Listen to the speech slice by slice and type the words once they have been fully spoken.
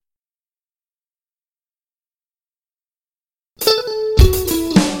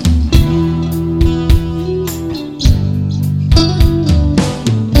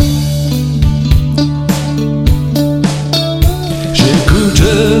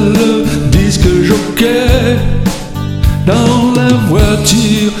dans la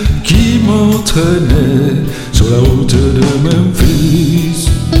voiture qui m'entraînait sur la route de Memphis.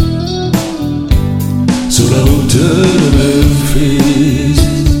 Sur la route de Memphis.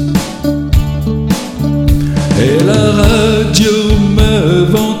 Et la radio me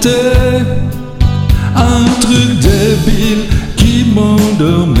vantait un truc débile qui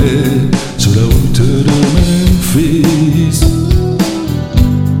m'endormait sur la route de Memphis.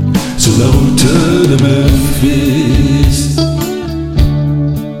 Sur la route de Memphis.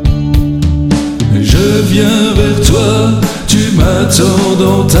 Je viens vers toi, tu m'attends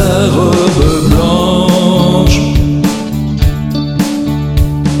dans ta robe blanche.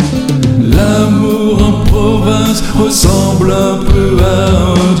 L'amour en province ressemble un peu à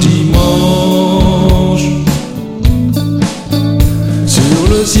un dimanche. Sur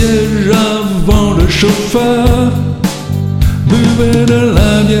le siège avant, le chauffeur buvait de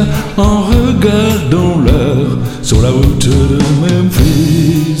la bière en regardant l'heure sur la route de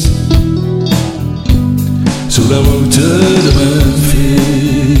Memphis. Sur la route de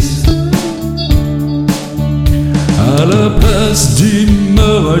Memphis. À la place du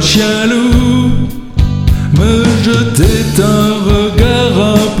mort chien loup me jetait un regard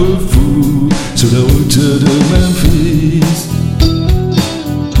un peu fou sur la route de Memphis.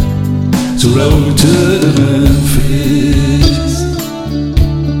 Sur la route de Memphis.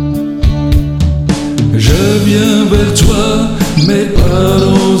 Je viens vers toi, mais pas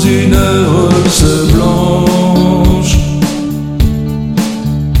dans une rose blanche.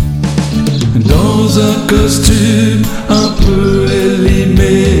 Dans un costume un peu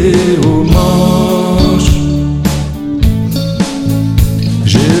élimé aux manches.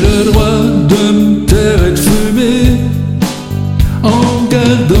 J'ai le droit de me taire et de fumer en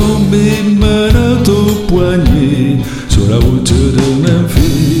gardant mes menottes au poignet sur la route de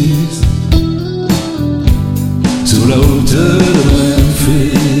Memphis. Sur la route de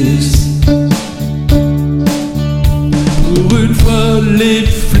Memphis. Pour une fois les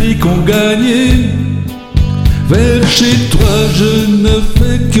flics ont gagné. Vers chez toi je ne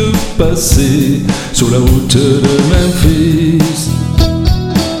fais que passer sur la route de Memphis.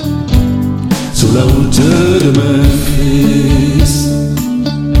 Sur la route de Memphis.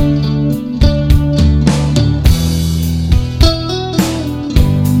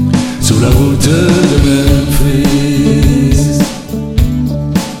 Sur la route de Memphis.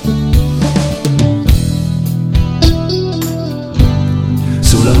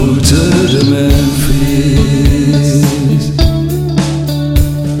 Sur la route de Memphis.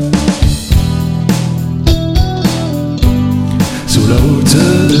 Sur la route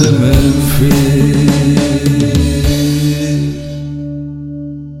de Memphis.